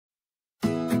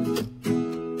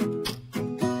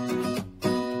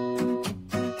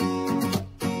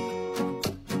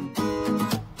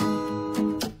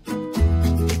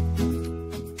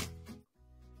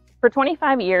For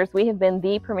 25 years, we have been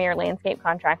the premier landscape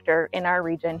contractor in our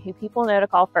region who people know to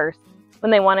call first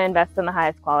when they want to invest in the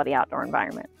highest quality outdoor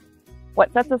environment.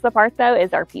 What sets us apart, though,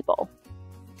 is our people.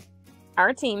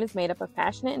 Our team is made up of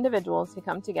passionate individuals who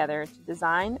come together to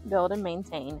design, build, and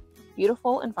maintain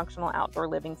beautiful and functional outdoor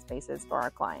living spaces for our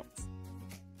clients.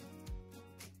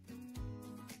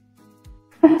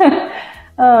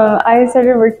 I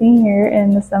started working here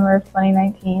in the summer of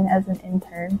 2019 as an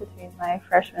intern between my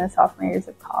freshman and sophomore years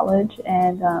of college,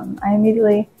 and I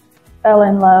immediately fell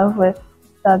in love with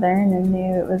Southern and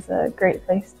knew it was a great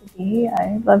place to be.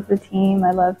 I loved the team,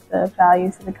 I loved the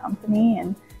values of the company,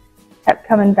 and kept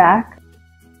coming back.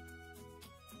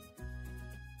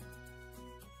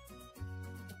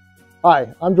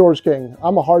 Hi, I'm George King.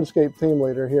 I'm a hardscape team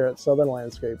leader here at Southern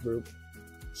Landscape Group.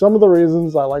 Some of the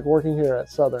reasons I like working here at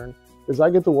Southern is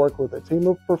I get to work with a team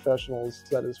of professionals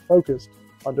that is focused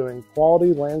on doing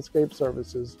quality landscape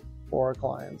services for our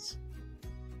clients.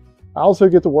 I also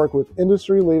get to work with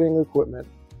industry-leading equipment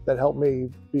that help me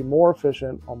be more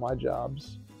efficient on my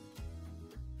jobs.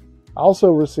 I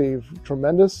also receive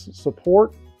tremendous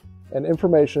support and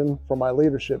information from my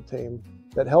leadership team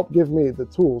that help give me the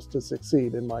tools to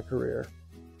succeed in my career.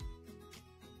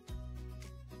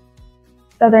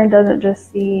 Southern doesn't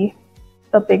just see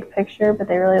the big picture, but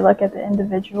they really look at the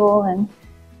individual, and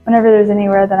whenever there's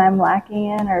anywhere that I'm lacking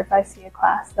in, or if I see a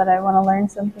class that I want to learn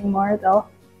something more, they'll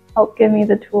help give me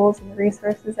the tools and the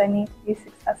resources I need to be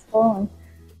successful. And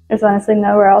there's honestly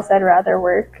nowhere else I'd rather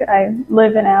work. I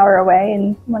live an hour away,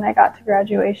 and when I got to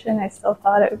graduation, I still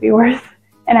thought it would be worth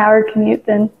an hour commute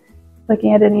than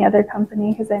looking at any other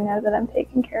company, because I know that I'm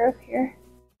taken care of here.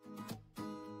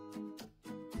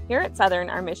 Here at Southern,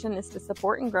 our mission is to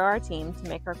support and grow our team to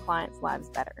make our clients' lives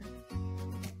better.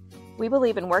 We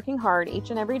believe in working hard each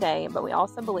and every day, but we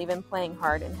also believe in playing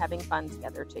hard and having fun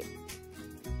together too.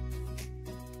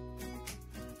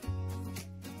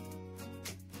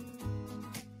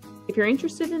 If you're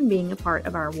interested in being a part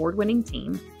of our award-winning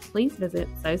team, please visit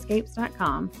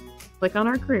soscapes.com, click on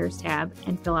our Careers tab,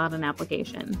 and fill out an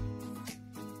application.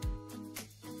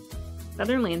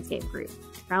 Southern Landscape Group,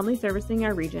 proudly servicing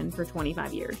our region for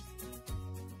 25 years.